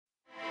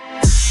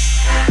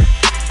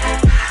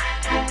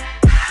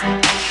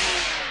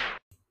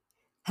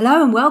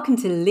Hello and welcome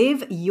to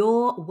Live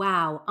Your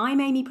Wow.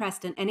 I'm Amy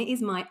Preston, and it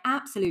is my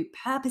absolute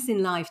purpose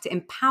in life to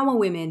empower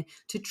women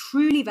to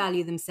truly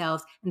value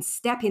themselves and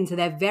step into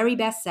their very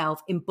best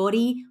self in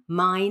body,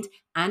 mind,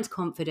 and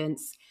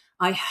confidence.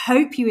 I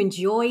hope you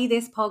enjoy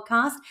this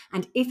podcast.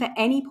 And if at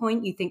any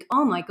point you think,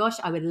 oh my gosh,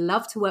 I would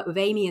love to work with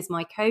Amy as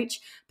my coach,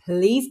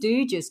 please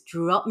do just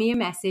drop me a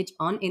message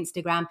on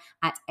Instagram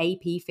at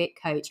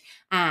APFitCoach.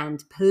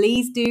 And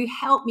please do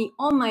help me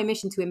on my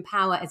mission to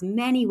empower as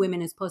many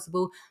women as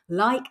possible.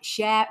 Like,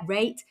 share,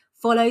 rate,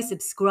 follow,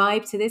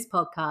 subscribe to this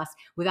podcast.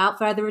 Without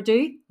further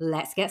ado,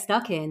 let's get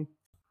stuck in.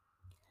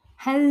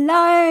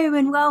 Hello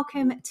and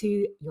welcome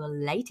to your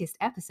latest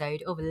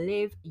episode of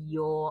Live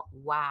Your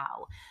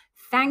Wow.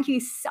 Thank you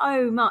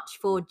so much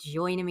for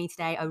joining me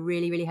today. I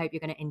really hope you're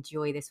going to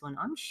enjoy this one.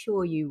 I'm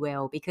sure you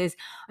will, because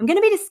I'm going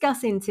to be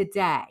discussing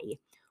today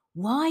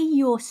why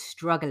you're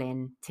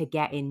struggling to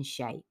get in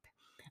shape.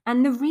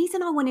 And the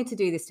reason I wanted to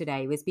do this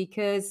today was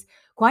because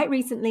quite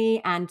recently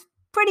and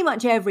pretty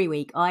much every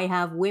week, I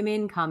have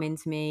women coming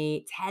to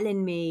me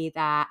telling me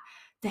that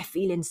they're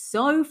feeling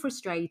so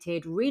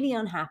frustrated, really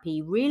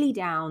unhappy, really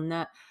down,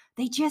 that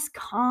they just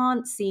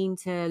can't seem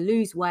to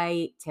lose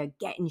weight, to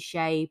get in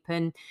shape.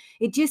 And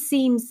it just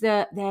seems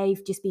that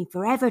they've just been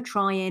forever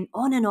trying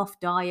on and off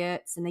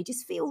diets, and they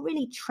just feel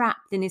really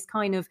trapped in this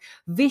kind of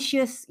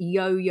vicious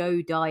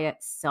yo-yo diet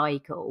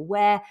cycle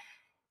where,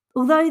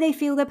 although they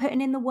feel they're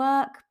putting in the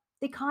work,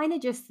 they kind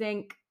of just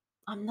think,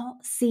 I'm not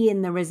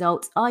seeing the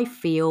results I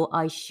feel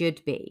I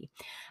should be.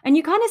 And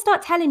you kind of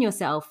start telling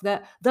yourself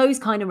that those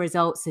kind of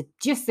results are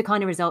just the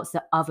kind of results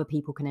that other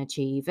people can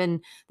achieve.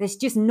 And that's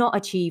just not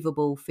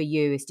achievable for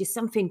you. It's just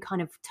something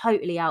kind of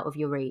totally out of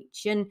your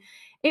reach. And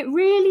it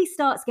really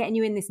starts getting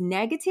you in this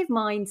negative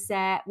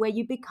mindset where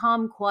you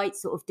become quite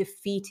sort of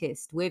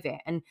defeatist with it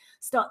and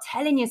start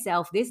telling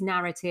yourself this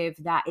narrative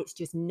that it's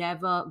just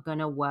never going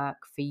to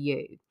work for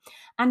you.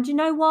 And you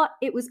know what?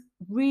 It was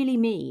really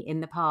me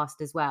in the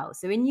past as well.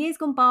 So in years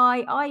gone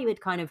by, I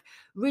would kind of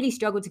really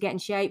struggle to get in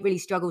shape, really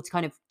struggle to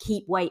kind of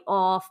keep weight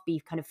off,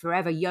 be kind of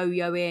forever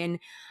yo-yoing.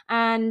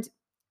 And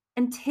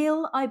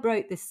until I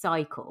broke the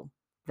cycle,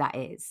 that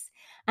is.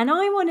 And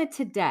I want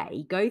to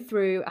today go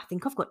through, I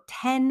think I've got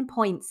 10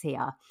 points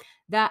here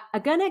that are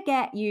going to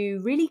get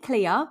you really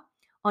clear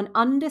on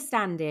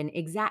understanding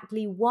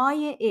exactly why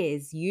it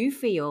is you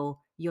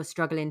feel you're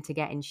struggling to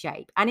get in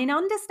shape. And in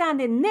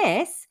understanding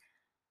this,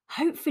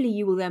 hopefully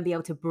you will then be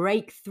able to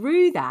break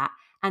through that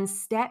and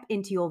step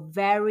into your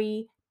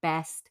very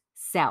best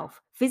self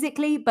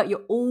physically, but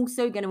you're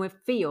also going to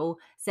feel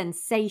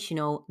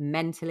sensational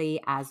mentally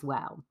as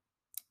well.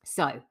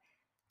 So,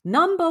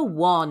 number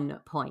one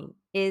point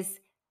is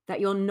that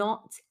you're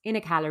not in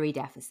a calorie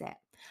deficit.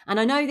 And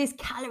I know this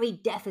calorie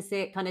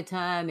deficit kind of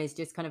term is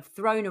just kind of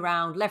thrown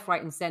around left,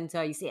 right, and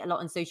center. You see it a lot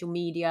on social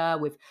media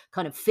with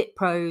kind of fit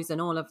pros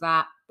and all of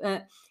that.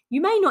 You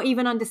may not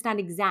even understand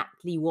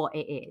exactly what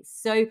it is.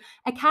 So,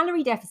 a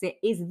calorie deficit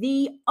is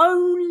the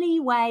only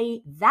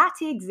way that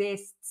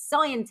exists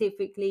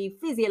scientifically,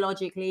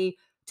 physiologically,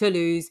 to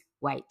lose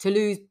weight, to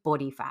lose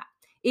body fat.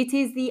 It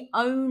is the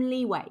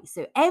only way.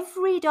 So,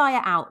 every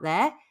diet out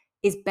there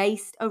is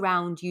based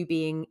around you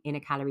being in a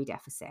calorie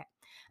deficit.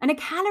 And a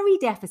calorie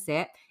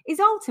deficit is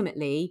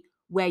ultimately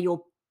where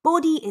your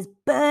body is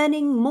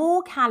burning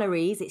more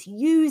calories, it's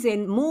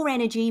using more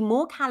energy,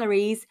 more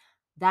calories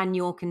than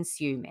you're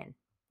consuming,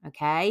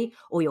 okay?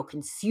 Or you're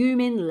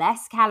consuming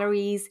less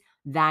calories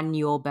than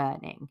you're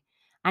burning.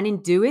 And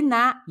in doing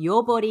that,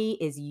 your body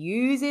is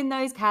using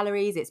those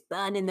calories, it's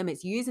burning them,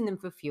 it's using them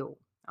for fuel,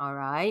 all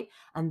right?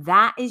 And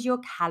that is your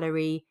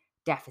calorie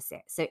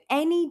deficit. So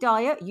any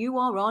diet you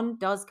are on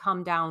does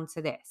come down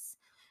to this.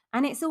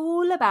 And it's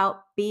all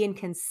about being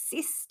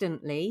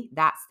consistently,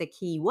 that's the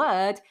key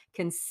word,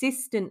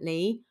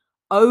 consistently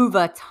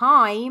over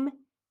time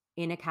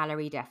in a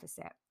calorie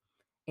deficit.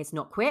 It's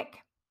not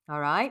quick,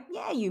 all right?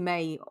 Yeah, you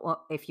may,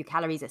 if your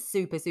calories are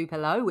super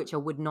low, which I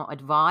would not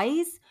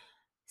advise,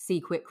 see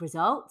quick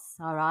results,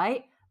 all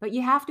right? But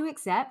you have to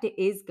accept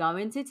it is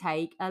going to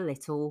take a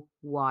little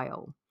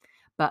while.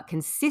 But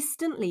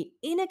consistently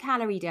in a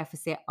calorie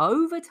deficit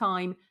over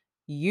time,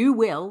 you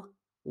will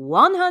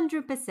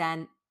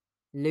 100%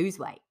 lose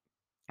weight,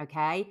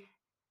 okay?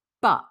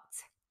 But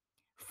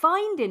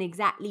finding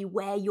exactly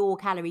where your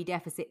calorie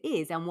deficit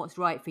is and what's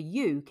right for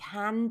you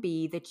can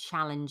be the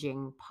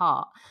challenging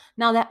part.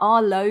 Now, there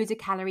are loads of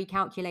calorie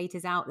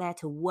calculators out there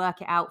to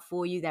work it out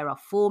for you. There are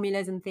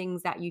formulas and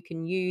things that you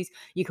can use.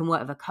 You can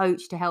work with a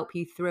coach to help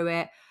you through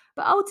it.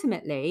 But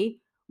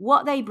ultimately,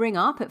 what they bring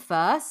up at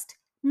first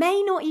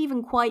may not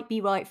even quite be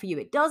right for you.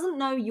 It doesn't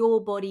know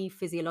your body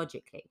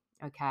physiologically,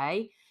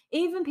 okay?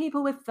 Even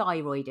people with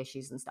thyroid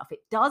issues and stuff, it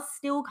does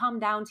still come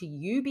down to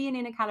you being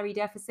in a calorie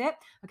deficit,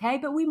 okay?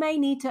 But we may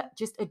need to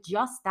just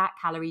adjust that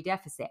calorie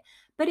deficit.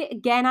 But it,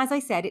 again, as I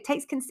said, it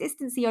takes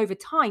consistency over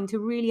time to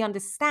really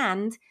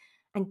understand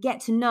and get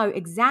to know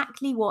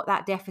exactly what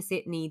that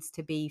deficit needs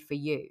to be for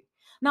you.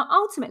 Now,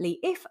 ultimately,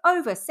 if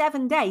over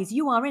 7 days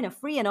you are in a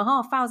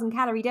 3,500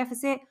 calorie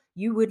deficit,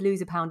 you would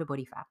lose a pound of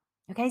body fat.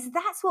 Okay, so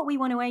that's what we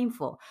want to aim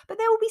for. But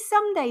there will be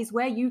some days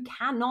where you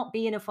cannot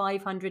be in a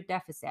 500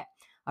 deficit.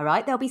 All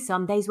right, there'll be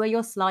some days where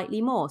you're slightly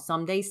more,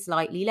 some days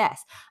slightly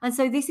less. And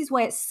so this is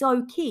where it's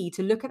so key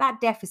to look at that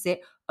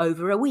deficit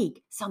over a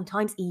week,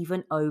 sometimes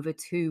even over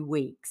 2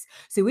 weeks.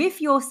 So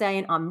if you're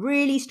saying, I'm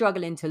really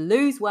struggling to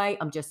lose weight,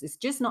 it's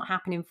just not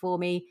happening for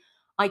me,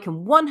 I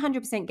can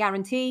 100%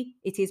 guarantee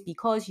it is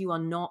because you are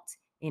not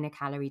in a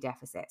calorie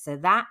deficit. So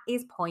that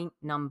is point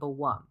number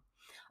one.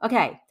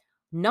 Okay,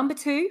 number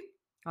two,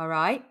 all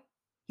right,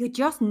 you're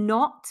just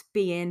not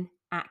being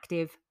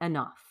active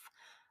enough.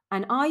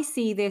 And I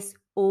see this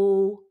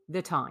all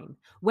the time.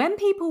 When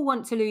people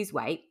want to lose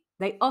weight,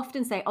 they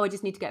often say, oh, I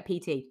just need to get a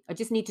PT. I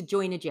just need to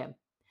join a gym.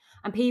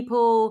 And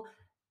people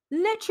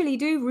literally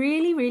do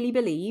really, really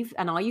believe,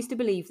 and I used to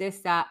believe this,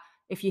 that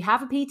if you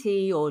have a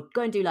PT or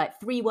go and do like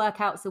 3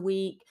 workouts a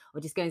week or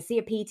just go and see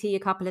a PT a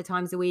couple of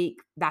times a week,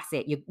 that's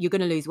it. You're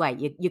going to lose weight.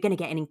 You're going to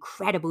get in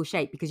incredible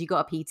shape because you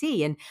got a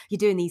PT and you're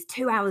doing these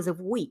 2 hours of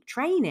week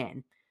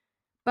training.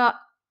 But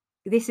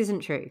this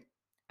isn't true,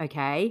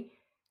 okay?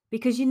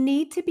 Because you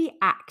need to be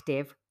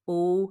active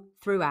all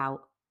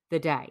throughout the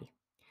day.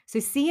 So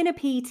seeing a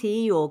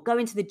PT or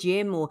going to the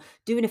gym or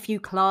doing a few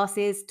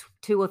classes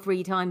 2 or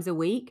 3 times a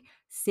week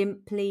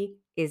simply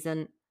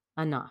isn't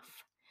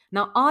enough.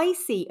 Now, I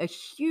see a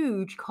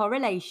huge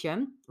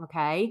correlation,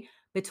 okay,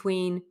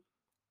 between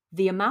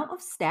the amount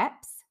of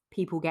steps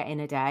people get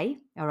in a day,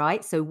 all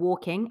right, so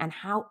walking, and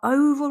how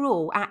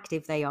overall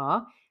active they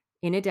are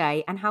in a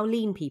day and how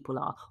lean people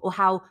are or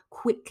how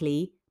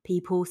quickly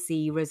people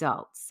see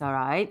results, all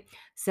right?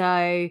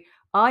 So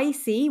I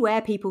see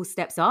where people's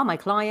steps are, my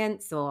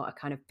clients or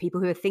kind of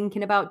people who are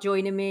thinking about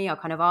joining me. I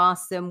kind of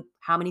ask them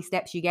how many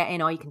steps you get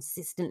in. Are you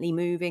consistently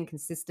moving,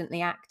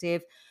 consistently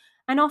active?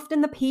 And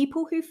often the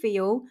people who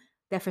feel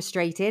they're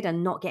frustrated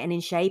and not getting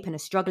in shape and are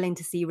struggling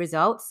to see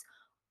results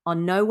are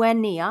nowhere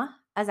near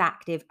as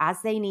active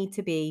as they need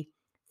to be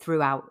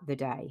throughout the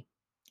day.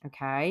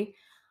 Okay.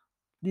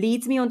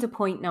 Leads me on to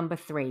point number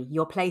 3.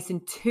 You're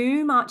placing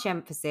too much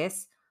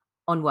emphasis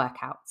on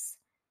workouts.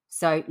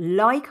 So,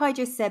 like I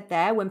just said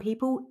there, when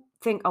people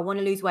think, I want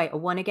to lose weight, I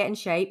want to get in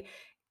shape,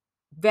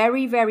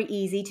 very, very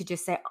easy to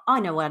just say, I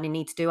know what I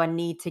need to do. I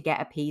need to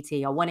get a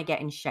PT. I want to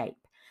get in shape.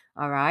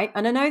 All right.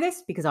 And I know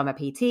this because I'm a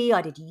PT.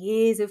 I did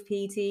years of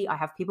PT. I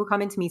have people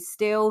coming to me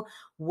still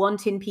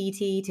wanting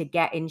PT to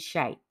get in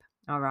shape.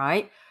 All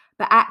right.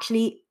 But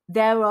actually,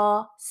 there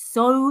are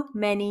so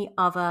many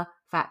other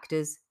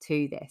factors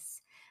to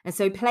this. And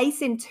so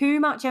placing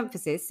too much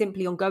emphasis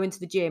simply on going to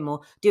the gym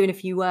or doing a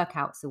few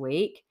workouts a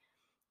week,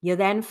 you're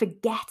then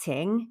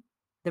forgetting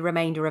the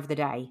remainder of the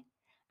day.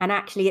 And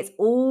actually, it's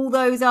all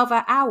those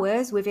other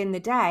hours within the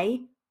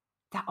day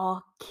that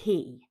are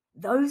key.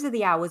 Those are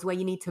the hours where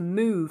you need to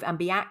move and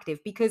be active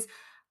because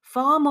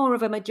far more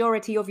of a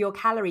majority of your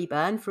calorie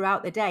burn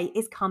throughout the day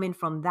is coming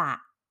from that,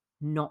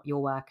 not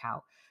your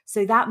workout.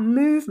 So that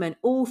movement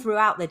all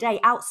throughout the day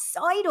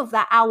outside of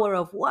that hour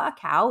of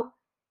workout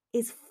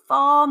is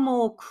far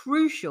more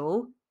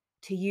crucial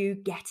to you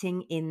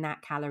getting in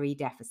that calorie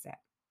deficit.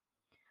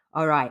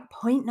 All right,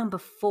 point number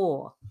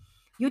 4.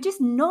 You're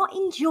just not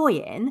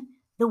enjoying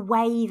the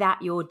way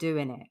that you're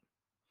doing it.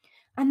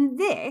 And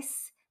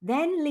this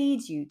then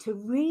leads you to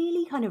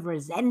really kind of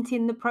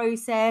resenting the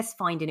process,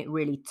 finding it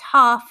really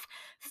tough,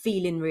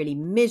 feeling really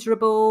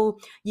miserable.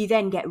 You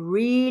then get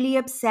really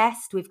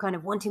obsessed with kind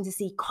of wanting to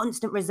see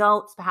constant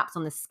results, perhaps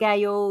on the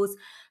scales,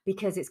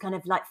 because it's kind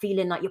of like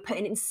feeling like you're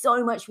putting in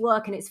so much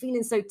work and it's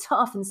feeling so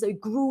tough and so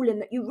grueling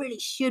that you really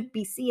should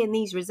be seeing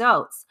these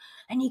results.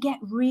 And you get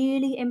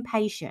really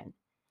impatient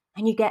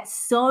and you get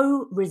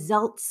so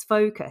results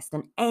focused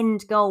and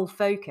end goal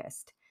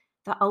focused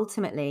that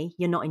ultimately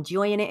you're not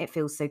enjoying it. It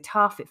feels so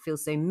tough. It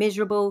feels so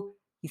miserable.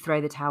 You throw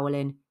the towel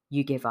in,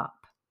 you give up.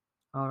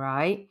 All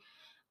right.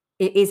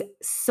 It is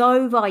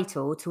so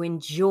vital to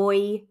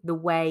enjoy the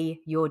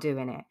way you're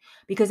doing it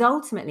because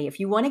ultimately, if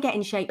you want to get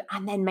in shape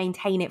and then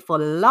maintain it for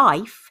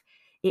life,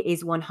 it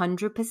is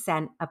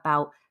 100%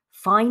 about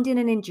finding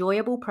an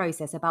enjoyable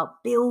process,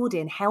 about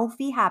building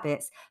healthy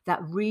habits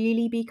that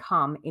really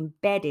become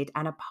embedded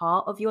and a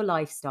part of your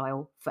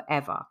lifestyle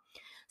forever.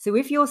 So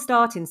if you're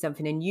starting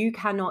something and you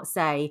cannot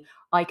say,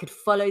 I could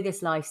follow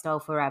this lifestyle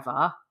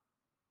forever,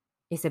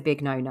 it's a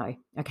big no-no,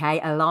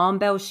 okay? Alarm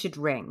bells should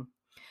ring.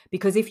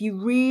 Because if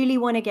you really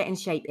want to get in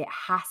shape, it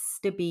has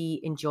to be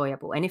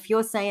enjoyable. And if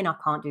you're saying, I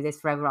can't do this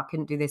forever, I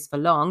couldn't do this for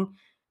long,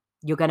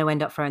 you're going to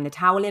end up throwing the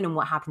towel in. And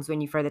what happens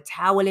when you throw the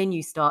towel in?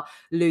 You start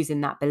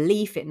losing that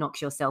belief. It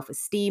knocks your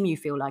self-esteem. You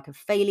feel like a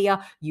failure.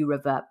 You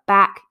revert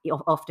back.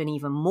 Often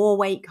even more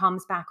weight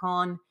comes back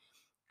on.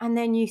 And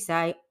then you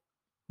say,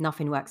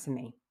 nothing works for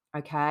me.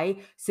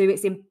 Okay. So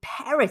it's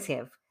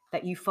imperative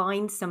that you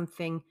find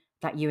something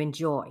that you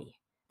enjoy,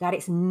 that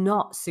it's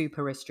not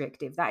super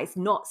restrictive, that it's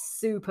not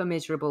super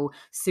miserable,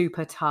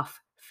 super tough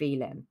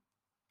feeling.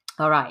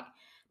 All right.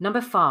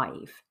 Number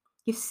 5,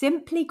 you've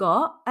simply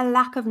got a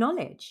lack of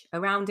knowledge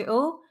around it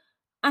all.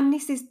 And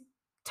this is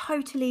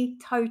Totally,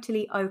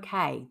 totally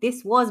okay.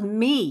 This was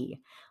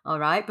me, all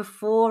right,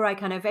 before I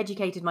kind of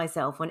educated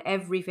myself on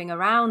everything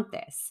around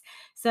this.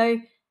 So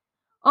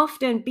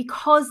often,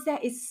 because there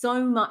is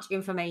so much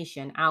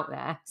information out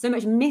there, so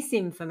much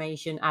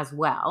misinformation as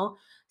well,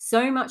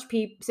 so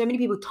many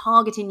people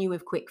targeting you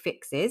with quick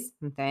fixes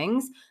and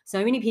things,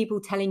 so many people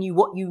telling you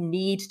what you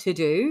need to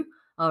do,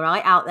 all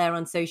right, out there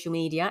on social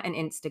media and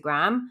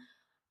Instagram,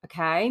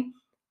 okay,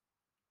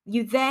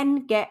 you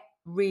then get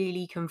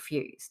really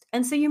confused.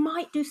 And so you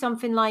might do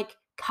something like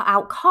cut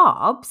out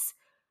carbs,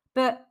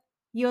 but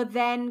you're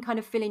then kind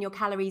of filling your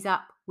calories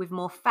up with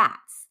more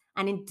fats.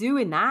 And in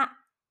doing that,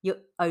 you're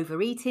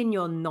overeating,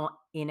 you're not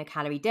in a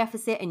calorie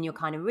deficit, and you're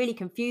kind of really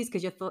confused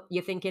because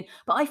you're thinking,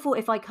 but I thought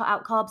if I cut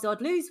out carbs,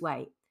 I'd lose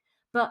weight.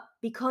 But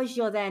because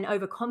you're then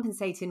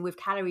overcompensating with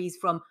calories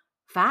from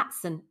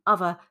fats and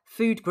other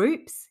food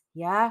groups,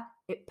 yeah,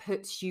 it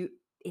puts you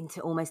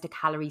into almost a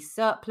calorie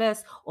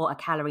surplus or a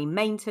calorie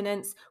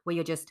maintenance where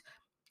you're just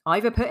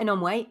either putting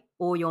on weight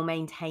or you're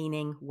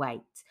maintaining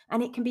weight.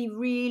 And it can be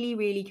really,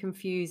 really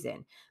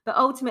confusing. But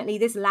ultimately,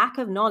 this lack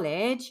of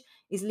knowledge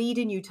is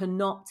leading you to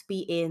not be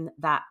in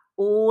that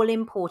all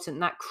important,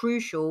 that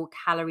crucial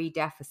calorie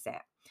deficit.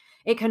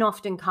 It can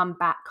often come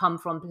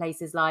from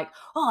places like,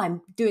 oh,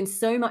 I'm doing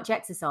so much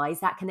exercise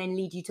that can then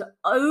lead you to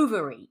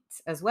overeat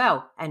as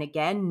well. And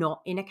again,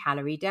 not in a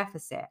calorie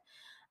deficit.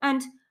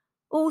 And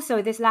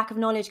also, this lack of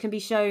knowledge can be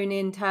shown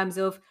in terms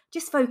of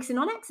just focusing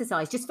on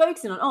exercise, just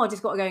focusing on, oh, I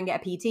just got to go and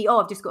get a PT.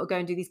 Oh, I've just got to go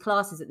and do these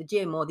classes at the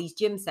gym or these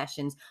gym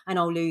sessions and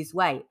I'll lose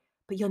weight.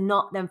 But you're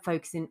not then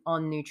focusing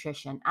on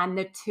nutrition. And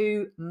the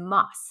two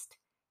must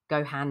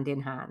go hand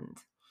in hand.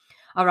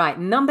 All right,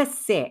 number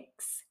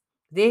 6.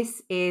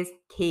 This is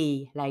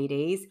key,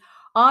 ladies.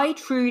 I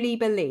truly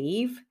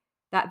believe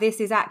that this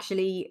is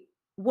actually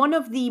one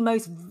of the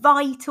most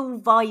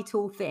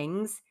vital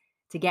things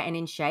to getting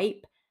in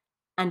shape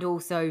and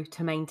also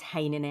to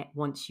maintaining it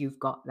once you've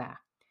got there.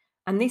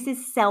 And this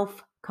is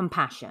self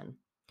compassion.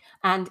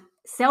 And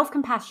self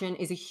compassion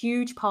is a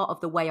huge part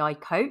of the way I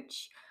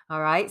coach.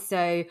 All right.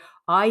 So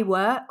I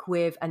work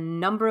with a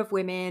number of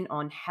women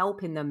on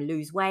helping them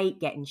lose weight,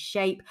 get in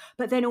shape,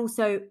 but then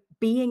also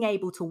being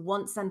able to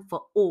once and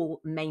for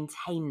all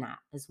maintain that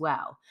as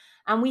well.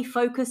 And we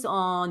focus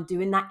on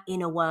doing that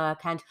inner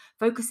work and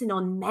focusing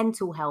on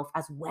mental health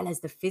as well as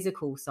the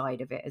physical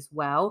side of it as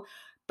well.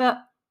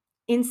 But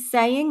in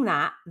saying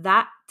that,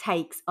 that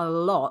takes a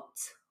lot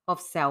of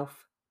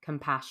self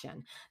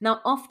compassion.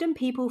 Now, often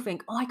people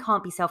think, oh, I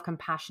can't be self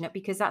compassionate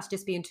because that's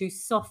just being too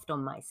soft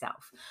on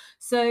myself.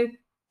 So,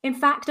 in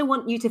fact, I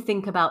want you to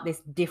think about this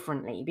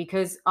differently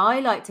because I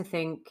like to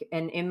think,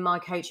 and in my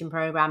coaching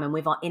program and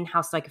with our in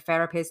house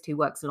psychotherapist who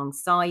works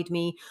alongside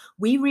me,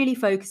 we really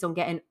focus on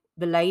getting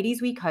the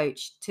ladies we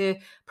coach to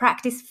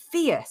practice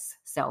fierce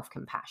self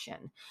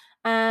compassion.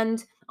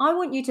 And I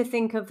want you to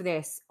think of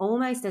this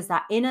almost as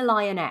that inner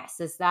lioness,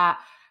 as that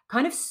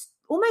kind of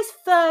almost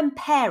firm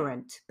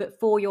parent, but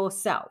for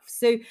yourself.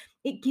 So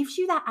it gives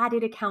you that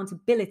added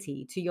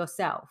accountability to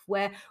yourself,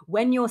 where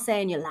when you're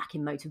saying you're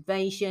lacking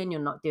motivation, you're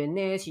not doing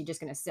this, you're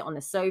just going to sit on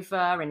the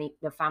sofa and eat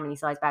the family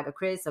size bag of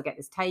crisps or get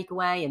this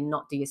takeaway and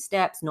not do your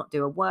steps, not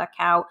do a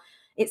workout.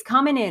 It's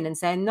coming in and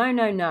saying, no,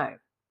 no, no.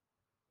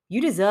 You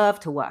deserve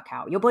to work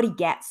out. Your body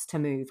gets to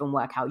move and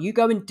work out. You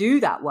go and do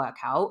that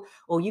workout,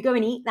 or you go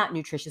and eat that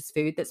nutritious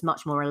food that's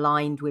much more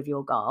aligned with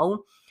your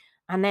goal.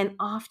 And then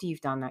after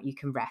you've done that, you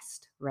can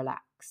rest,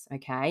 relax.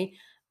 Okay.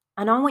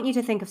 And I want you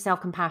to think of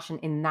self compassion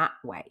in that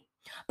way.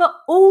 But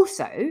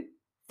also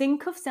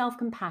think of self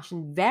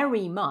compassion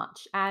very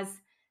much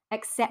as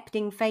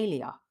accepting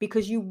failure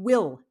because you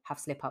will have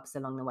slip ups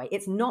along the way.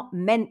 It's not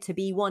meant to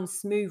be one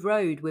smooth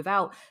road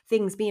without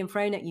things being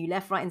thrown at you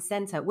left, right, and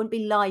center. It wouldn't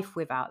be life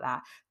without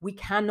that. We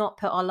cannot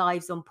put our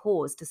lives on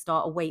pause to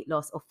start a weight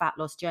loss or fat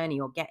loss journey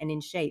or getting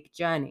in shape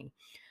journey.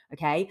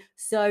 Okay.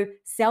 So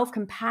self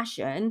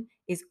compassion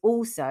is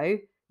also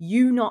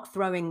you not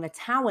throwing the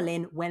towel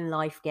in when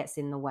life gets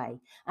in the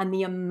way. And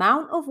the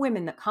amount of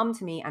women that come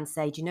to me and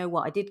say, do you know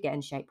what? I did get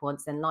in shape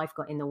once, then life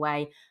got in the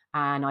way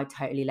and I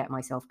totally let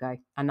myself go.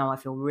 And now I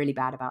feel really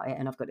bad about it.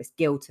 And I've got this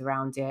guilt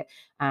around it.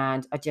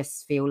 And I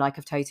just feel like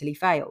I've totally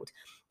failed.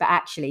 But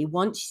actually,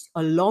 once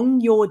along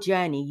your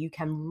journey, you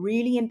can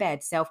really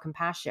embed self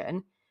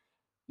compassion,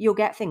 you'll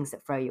get things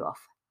that throw you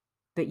off,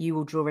 but you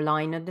will draw a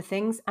line under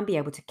things and be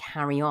able to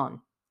carry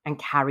on and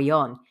carry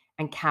on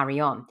and carry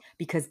on.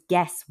 Because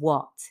guess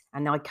what?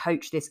 And I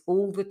coach this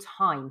all the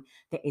time.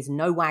 There is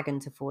no wagon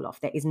to fall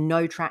off. There is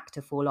no track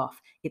to fall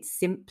off. It's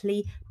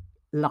simply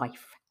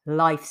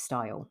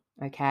lifestyle.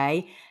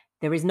 Okay.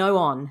 There is no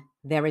on,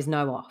 there is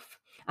no off.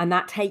 And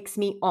that takes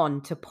me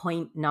on to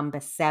point number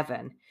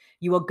 7.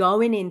 You are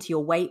going into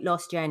your weight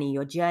loss journey,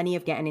 your journey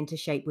of getting into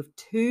shape with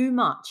too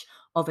much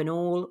of an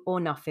all or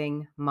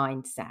nothing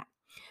mindset.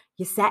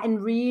 You're setting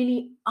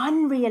really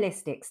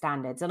unrealistic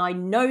standards. And I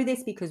know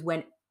this because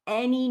when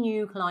any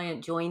new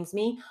client joins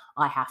me,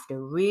 I have to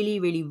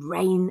really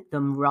rein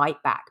them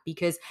right back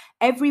because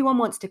everyone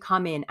wants to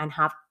come in and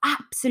have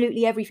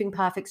absolutely everything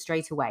perfect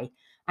straight away.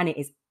 And it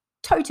is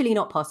Totally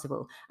not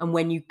possible. And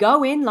when you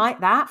go in like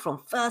that from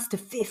first to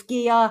fifth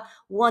gear,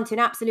 wanting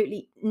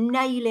absolutely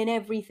nailing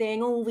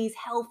everything, all these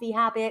healthy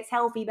habits,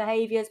 healthy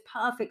behaviors,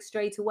 perfect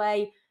straight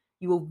away,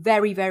 you will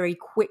very, very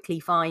quickly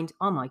find,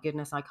 oh my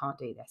goodness, I can't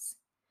do this.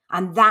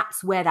 And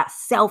that's where that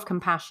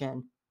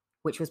self-compassion,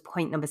 which was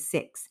point number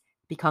 6,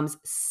 becomes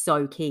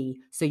so key.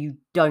 So you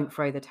don't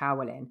throw the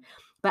towel in.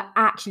 But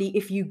actually,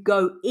 if you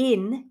go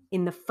in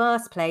the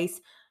first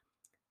place,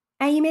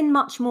 aim in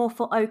much more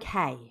for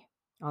okay.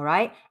 All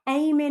right.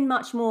 Aim in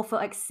much more for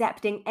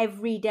accepting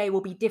every day will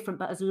be different,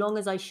 but as long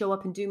as I show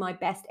up and do my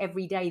best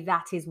every day,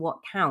 that is what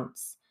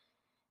counts.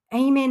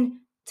 Aim in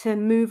to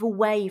move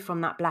away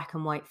from that black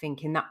and white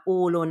thinking, that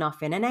all or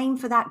nothing, and aim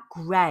for that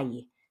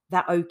gray,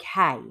 that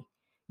okay.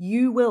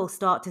 You will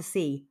start to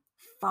see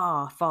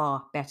far,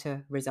 far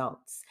better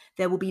results.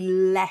 There will be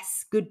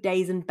less good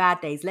days and bad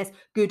days, less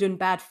good and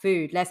bad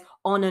food, less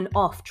on and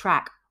off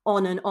track,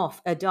 on and off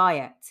a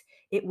diet.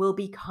 It will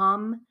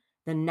become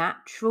the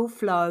natural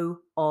flow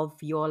of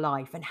your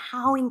life. And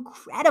how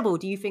incredible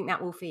do you think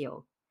that will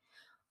feel?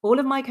 All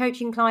of my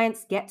coaching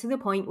clients get to the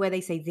point where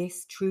they say,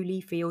 this truly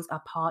feels a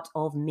part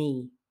of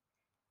me.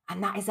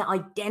 And that is an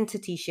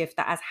identity shift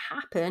that has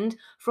happened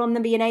from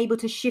them being able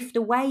to shift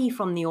away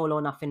from the all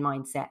or nothing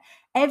mindset.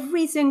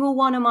 Every single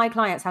one of my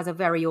clients has a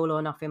very all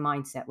or nothing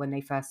mindset when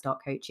they first start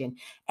coaching.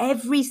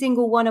 Every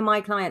single one of my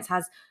clients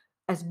has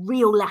a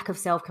real lack of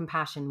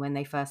self-compassion when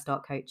they first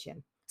start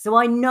coaching. So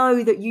I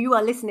know that you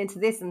are listening to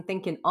this and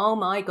thinking, oh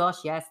my gosh,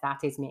 yes,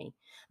 that is me.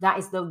 That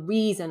is the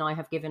reason I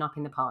have given up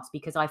in the past,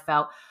 because I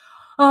felt,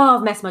 oh,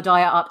 I've messed my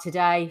diet up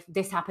today.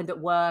 This happened at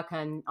work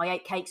and I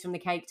ate cakes from the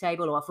cake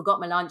table, or I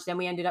forgot my lunch. Then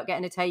we ended up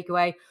getting a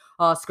takeaway.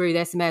 Oh, screw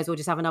this. May as well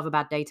just have another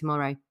bad day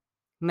tomorrow.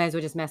 May as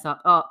well just mess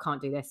up. Oh,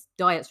 can't do this.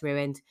 Diet's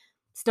ruined.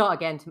 Start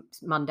again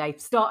Monday.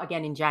 Start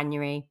again in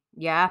January.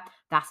 Yeah,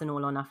 that's an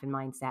all or nothing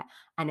mindset.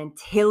 And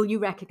until you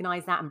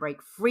recognize that and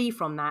break free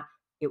from that,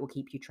 it will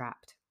keep you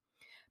trapped.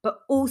 But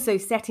also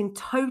setting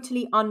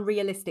totally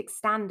unrealistic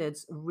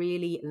standards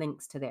really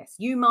links to this.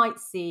 You might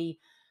see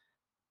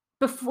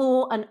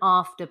before and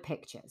after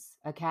pictures,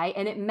 okay?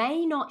 And it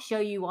may not show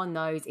you on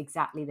those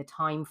exactly the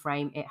time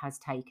frame it has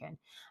taken.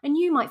 And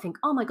you might think,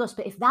 oh my gosh,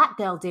 but if that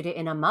girl did it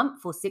in a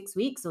month or 6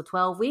 weeks or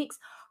 12 weeks,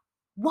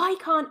 why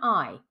can't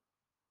I?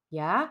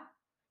 Yeah?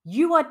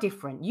 You are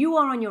different. You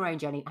are on your own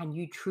journey and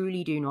you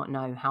truly do not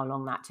know how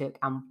long that took,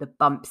 and the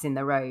bumps in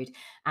the road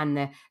and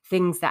the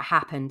things that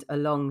happened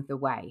along the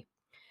way.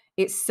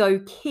 It's so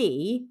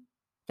key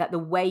that the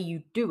way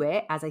you do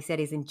it, as I said,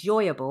 is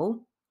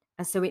enjoyable.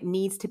 And so it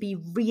needs to be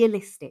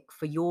realistic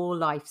for your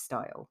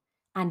lifestyle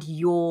and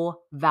your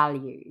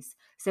values.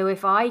 So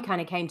if I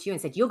kind of came to you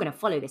and said, you're going to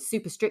follow this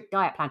super strict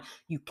diet plan,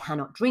 you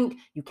cannot drink,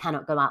 you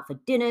cannot go out for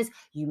dinners,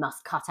 you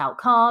must cut out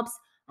carbs.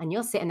 And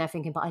you're sitting there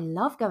thinking, but I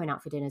love going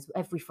out for dinners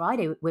every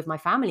Friday with my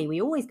family.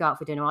 We always go out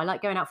for dinner. I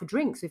like going out for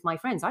drinks with my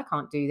friends. I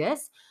can't do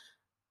this.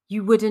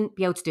 You wouldn't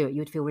be able to do it. You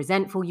would feel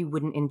resentful. You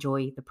wouldn't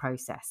enjoy the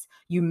process.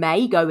 You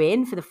may go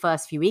in for the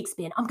first few weeks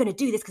being, I'm going to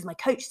do this because my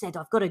coach said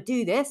I've got to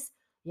do this.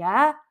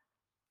 Yeah,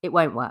 it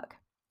won't work.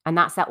 And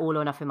that's that all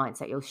or nothing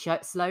mindset. You'll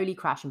slowly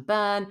crash and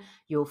burn.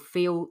 You'll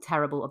feel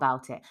terrible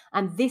about it.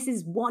 And this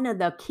is one of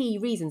the key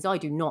reasons I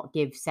do not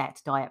give set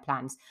diet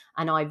plans.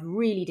 And I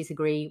really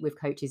disagree with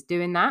coaches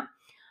doing that.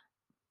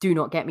 Do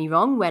not get me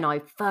wrong. When I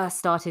first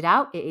started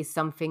out, it is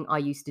something I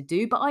used to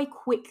do, but I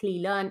quickly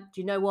learned, do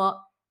you know what?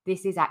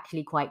 This is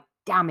actually quite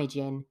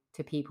damaging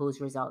to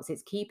people's results.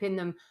 It's keeping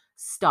them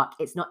stuck.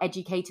 It's not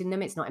educating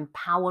them. It's not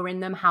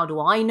empowering them. How do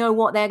I know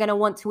what they're going to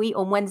want to eat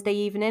on Wednesday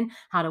evening?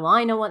 How do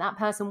I know what that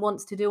person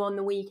wants to do on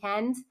the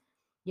weekend?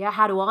 Yeah.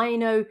 How do I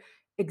know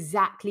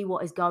exactly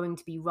what is going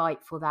to be right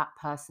for that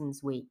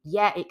person's week?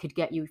 Yeah, it could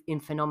get you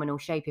in phenomenal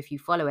shape if you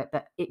follow it,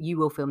 but you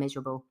will feel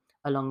miserable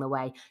along the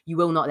way. You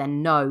will not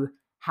then know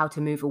how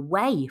to move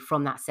away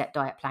from that set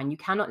diet plan. You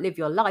cannot live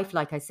your life,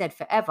 like I said,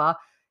 forever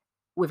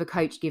with a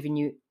coach giving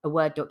you a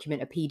Word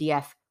document, a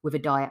PDF with a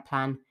diet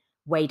plan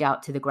weighed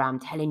out to the gram,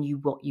 telling you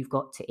what you've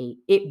got to eat.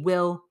 It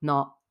will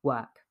not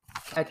work.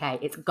 Okay,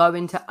 it's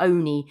going to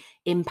only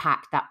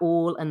impact that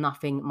all and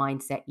nothing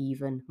mindset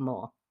even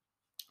more.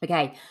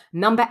 Okay,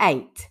 number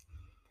 8,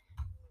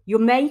 you're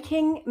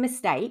making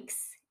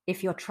mistakes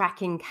if you're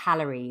tracking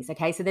calories.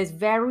 Okay, so there's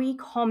very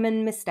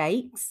common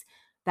mistakes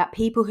that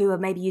people who are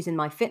maybe using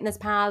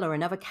MyFitnessPal or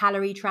another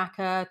calorie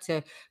tracker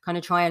to kind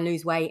of try and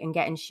lose weight and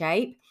get in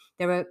shape.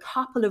 There are a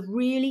couple of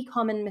really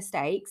common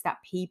mistakes that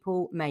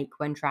people make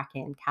when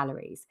tracking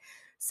calories.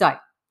 So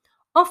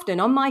often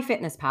on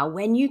MyFitnessPal,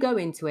 when you go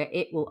into it,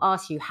 it will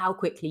ask you how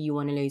quickly you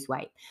want to lose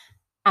weight.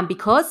 And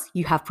because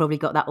you have probably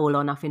got that all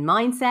or nothing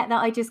mindset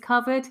that I just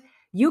covered,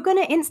 you're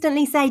going to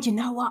instantly say, do you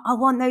know what? I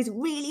want those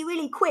really,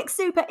 really quick,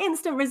 super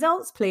instant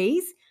results,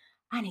 please.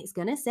 And it's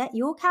going to set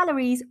your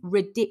calories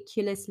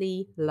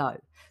ridiculously low.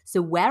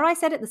 So where I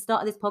said at the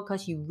start of this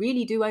podcast, you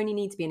really do only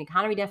need to be in a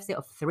calorie deficit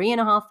of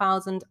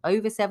 3,500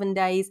 over 7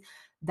 days.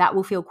 That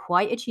will feel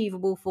quite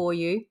achievable for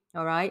you.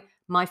 All right.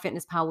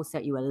 MyFitnessPal will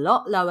set you a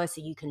lot lower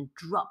so you can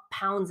drop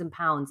pounds and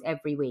pounds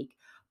every week.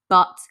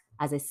 But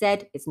As I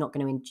said, it's not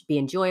going to be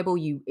enjoyable.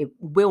 It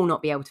will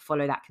not be able to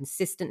follow that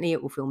consistently.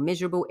 It will feel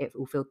miserable. It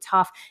will feel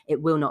tough.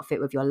 It will not fit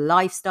with your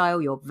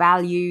lifestyle, your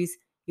values.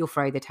 You'll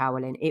throw the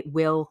towel in. It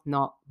will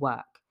not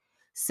work.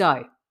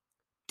 So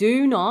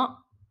do not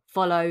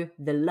follow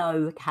the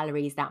low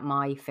calories that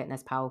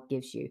MyFitnessPal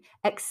gives you,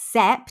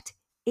 except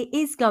it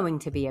is going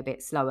to be a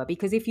bit slower,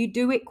 because if you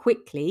do it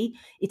quickly,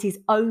 it is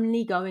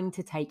only going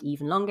to take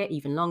even longer,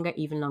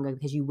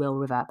 because you will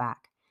revert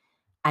back.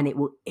 And it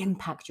will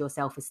impact your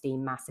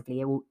self-esteem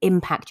massively. It will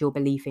impact your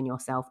belief in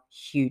yourself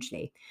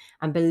hugely.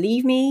 And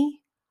believe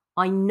me,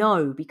 I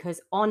know,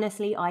 because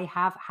honestly, I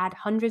have had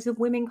hundreds of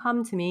women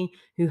come to me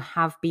who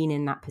have been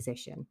in that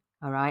position.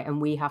 All right. And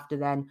we have to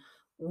then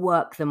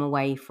work them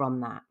away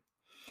from that.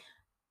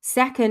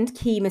 Second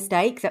key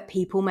mistake that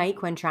people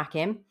make when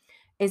tracking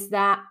is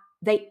that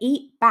they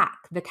eat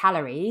back the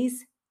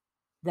calories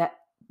that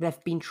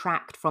they've been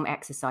tracked from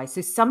exercise.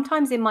 So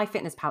sometimes in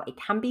MyFitnessPal, it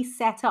can be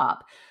set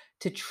up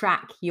to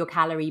track your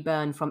calorie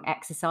burn from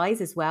exercise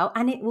as well.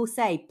 And it will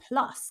say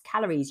plus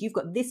calories. You've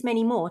got this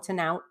many more to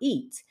now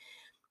eat.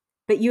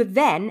 But you're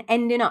then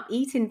ending up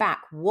eating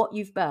back what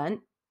you've burnt,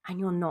 and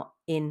you're not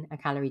in a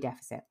calorie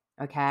deficit.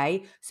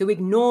 Okay. So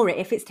ignore it.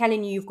 If it's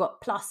telling you you've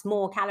got plus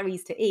more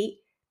calories to eat,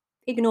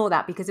 ignore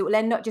that, because it will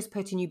end up just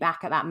putting you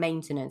back at that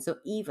maintenance or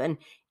even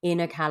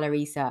in a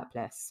calorie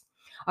surplus.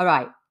 All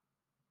right.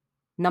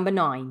 Number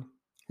 9,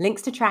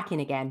 links to tracking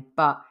again,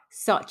 but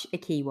such a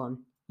key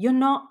one. You're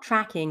not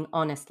tracking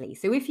honestly.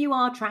 So if you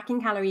are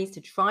tracking calories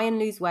to try and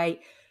lose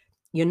weight,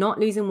 you're not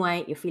losing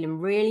weight, you're feeling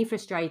really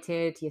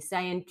frustrated, you're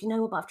saying, do you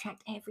know what, I've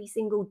tracked every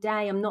single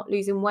day, I'm not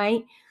losing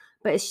weight,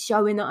 but it's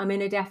showing that I'm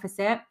in a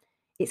deficit.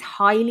 It's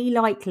highly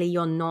likely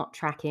you're not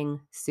tracking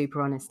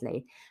super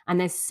honestly. And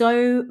there's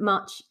so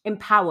much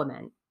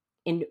empowerment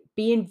in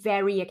being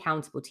very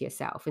accountable to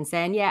yourself and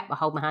saying, yeah, I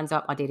hold my hands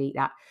up, I did eat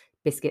that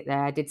biscuit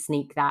there, I did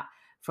sneak that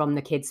from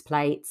the kids'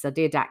 plates, I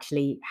did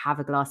actually have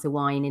a glass of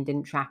wine and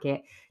didn't track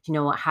it. Do you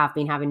know what? I have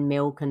been having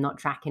milk and not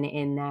tracking it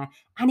in there.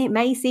 And it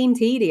may seem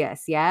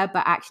tedious, yeah,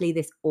 but actually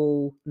this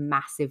all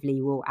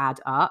massively will add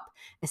up,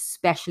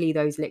 especially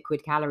those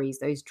liquid calories,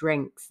 those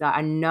drinks that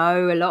I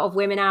know a lot of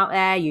women out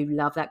there, you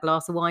love that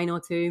glass of wine or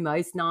two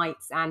most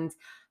nights, and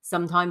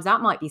sometimes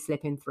that might be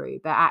slipping through,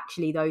 but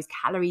actually those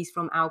calories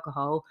from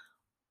alcohol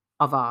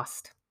are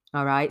vast.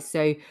 All right.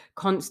 So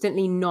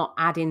constantly not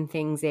adding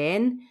things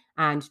in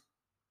and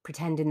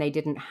pretending they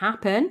didn't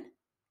happen,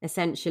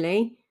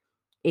 essentially,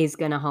 is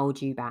going to hold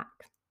you back.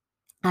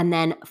 And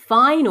then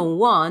final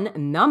one,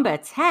 number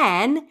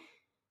 10,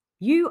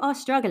 you are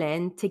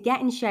struggling to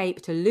get in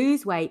shape, to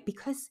lose weight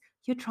because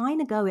you're trying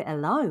to go it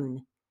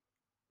alone.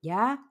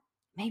 Yeah.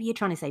 Maybe you're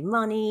trying to save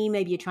money.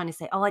 Maybe you're trying to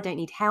say, oh, I don't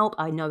need help.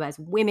 I know as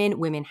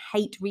women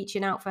hate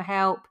reaching out for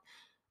help.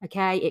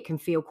 Okay. It can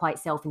feel quite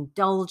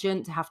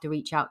self-indulgent to have to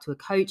reach out to a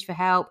coach for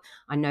help.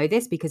 I know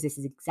this because this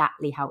is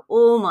exactly how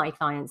all my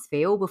clients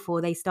feel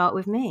before they start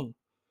with me.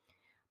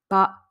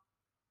 But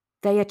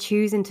they are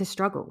choosing to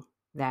struggle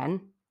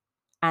then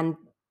and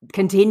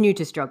continue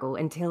to struggle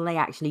until they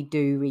actually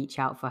do reach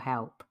out for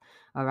help.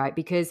 All right.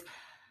 Because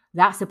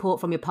that support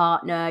from your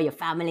partner, your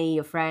family,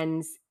 your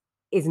friends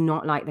is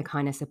not like the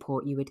kind of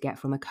support you would get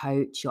from a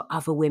coach or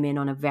other women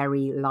on a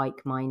very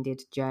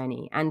like-minded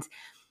journey. And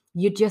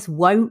you just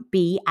won't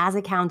be as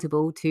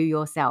accountable to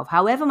yourself.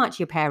 However much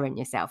you parent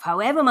yourself,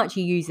 however much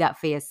you use that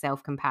fierce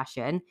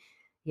self-compassion,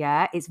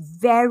 yeah, it's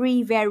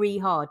very, very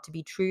hard to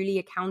be truly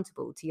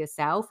accountable to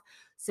yourself.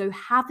 So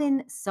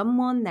having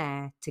someone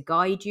there to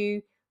guide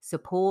you,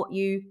 support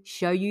you,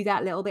 show you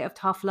that little bit of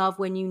tough love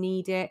when you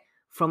need it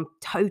from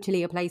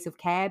totally a place of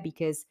care,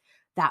 because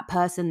that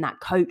person, that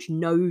coach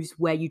knows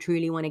where you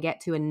truly want to get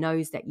to and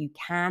knows that you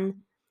can,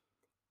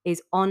 is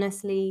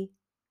honestly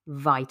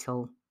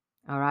vital.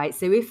 All right.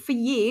 So if for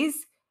years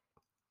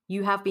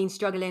you have been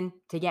struggling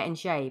to get in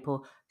shape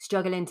or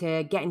struggling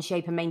to get in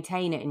shape and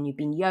maintain it, and you've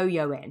been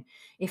yo-yoing,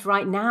 if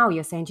right now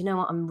you're saying, do you know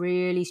what, I'm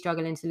really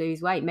struggling to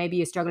lose weight, maybe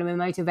you're struggling with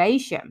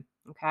motivation,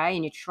 okay,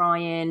 and you're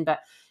trying, but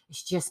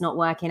it's just not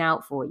working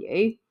out for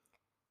you,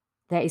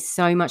 there is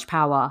so much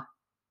power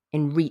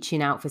in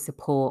reaching out for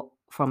support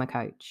from a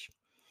coach.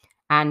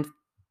 And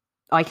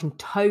I can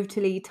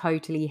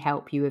totally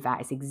help you with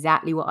that. It's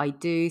exactly what I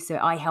do. So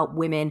I help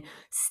women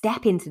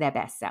step into their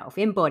best self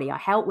in body. I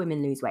help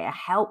women lose weight. I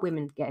help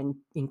women get in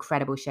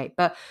incredible shape.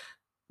 But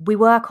we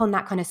work on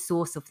that kind of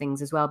source of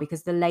things as well,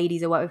 because the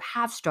ladies are what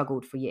have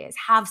struggled for years,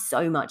 have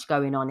so much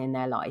going on in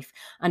their life.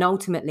 And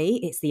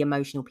ultimately, it's the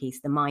emotional piece,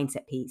 the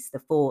mindset piece, the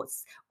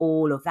thoughts,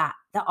 all of that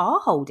are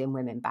holding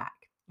women back.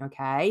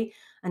 Okay.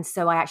 And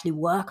so I actually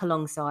work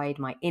alongside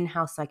my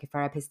in-house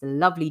psychotherapist, the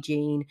lovely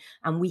Jean,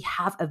 and we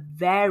have a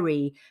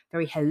very,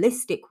 very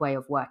holistic way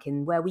of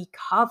working where we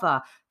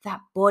cover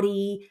that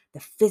body, the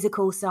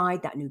physical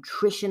side, that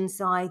nutrition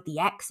side, the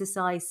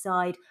exercise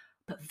side,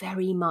 but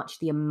very much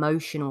the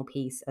emotional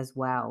piece as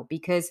well,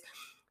 because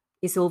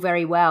it's all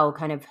very well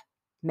kind of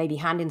maybe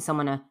handing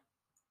someone a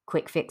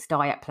quick fix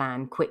diet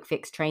plan, quick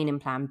fix training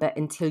plan, but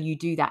until you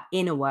do that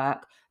inner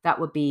work, that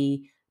would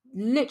be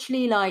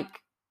literally like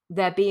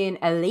there being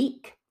a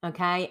leak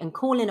okay, and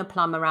calling a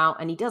plumber out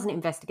and he doesn't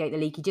investigate the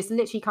leak, he just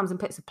literally comes and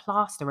puts a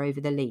plaster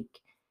over the leak,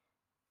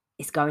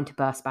 it's going to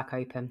burst back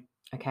open.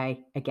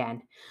 Okay,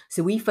 again.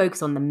 So we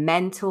focus on the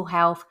mental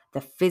health,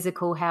 the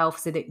physical health,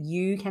 so that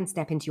you can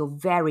step into your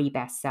very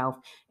best self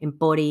in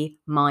body,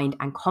 mind,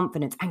 and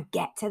confidence and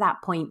get to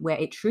that point where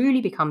it truly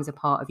becomes a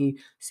part of you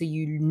so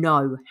you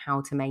know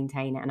how to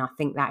maintain it. And I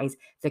think that is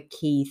the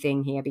key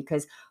thing here,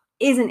 because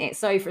isn't it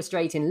so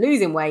frustrating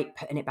losing weight,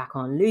 putting it back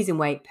on, losing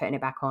weight, putting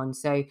it back on?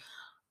 So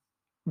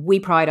we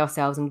pride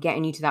ourselves on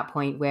getting you to that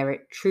point where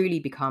it truly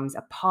becomes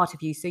a part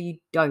of you so you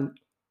don't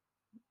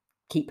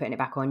keep putting it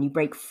back on. You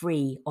break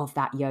free of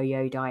that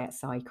yo-yo diet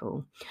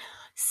cycle.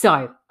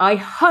 So I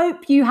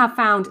hope you have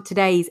found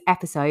today's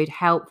episode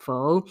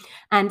helpful.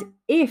 And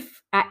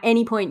if at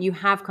any point you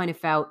have kind of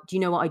felt, do you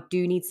know what, I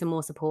do need some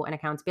more support and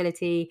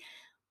accountability,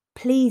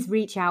 please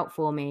reach out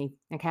for me.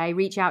 Okay,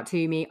 reach out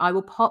to me. I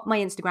will pop my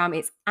Instagram.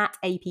 It's at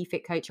AP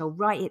Fit Coach. I'll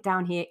write it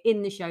down here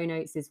in the show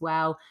notes as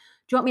well.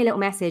 Drop me a little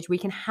message. We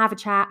can have a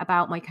chat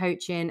about my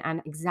coaching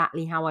and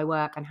exactly how I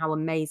work and how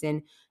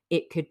amazing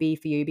it could be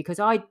for you,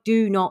 because I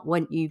do not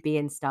want you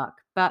being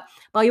stuck. But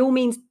by all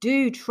means,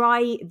 do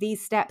try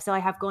these steps I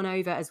have gone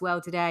over as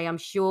well today. I'm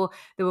sure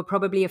there were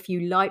probably a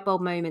few light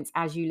bulb moments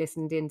as you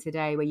listened in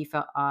today where you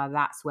felt,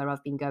 that's where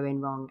I've been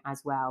going wrong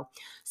as well.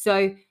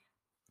 So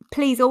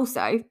please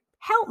also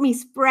help me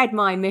spread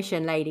my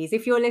mission, ladies.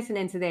 If you're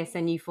listening to this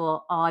and you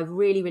thought, I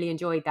really, really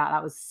enjoyed that,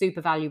 that was super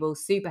valuable,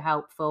 super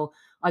helpful,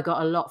 I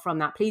got a lot from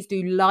that, please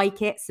do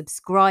like it,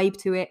 subscribe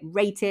to it,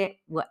 rate it,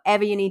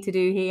 whatever you need to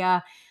do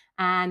here.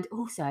 And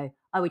also,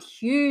 I would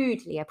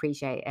hugely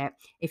appreciate it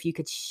if you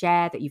could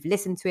share that you've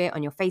listened to it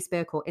on your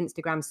Facebook or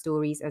Instagram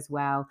stories as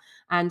well.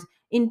 And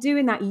in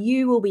doing that,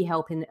 you will be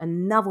helping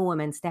another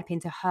woman step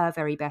into her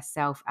very best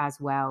self as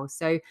well.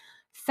 So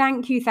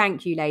thank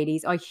you,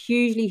 ladies. I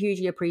hugely,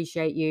 hugely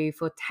appreciate you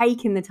for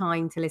taking the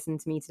time to listen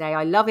to me today.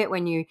 I love it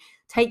when you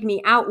take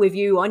me out with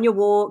you on your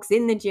walks,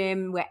 in the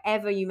gym,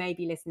 wherever you may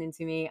be listening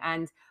to me.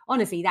 And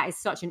honestly, that is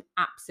such an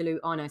absolute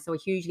honor. So I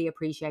hugely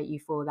appreciate you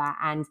for that.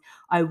 And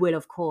I will,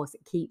 of course,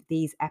 keep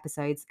these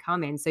episodes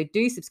coming. So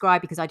do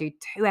subscribe, because I do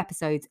 2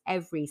 episodes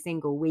every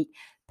single week.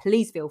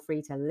 Please feel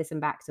free to listen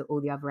back to all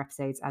the other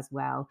episodes as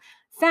well.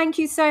 Thank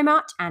you so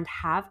much and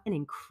have an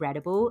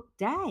incredible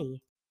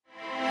day.